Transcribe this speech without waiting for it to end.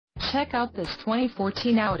Check out this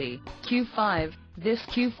 2014 Audi Q5. This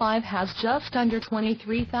Q5 has just under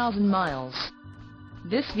 23,000 miles.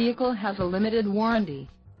 This vehicle has a limited warranty.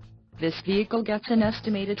 This vehicle gets an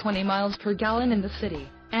estimated 20 miles per gallon in the city,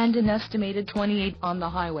 and an estimated 28 on the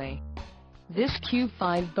highway. This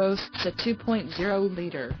Q5 boasts a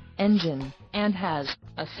 2.0-liter engine, and has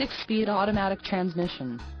a 6-speed automatic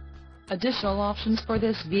transmission. Additional options for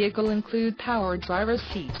this vehicle include power driver's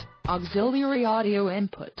seat, auxiliary audio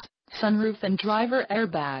input, sunroof and driver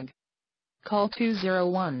airbag. Call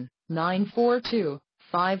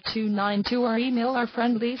 201-942-5292 or email our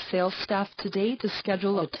friendly sales staff today to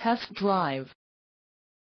schedule a test drive.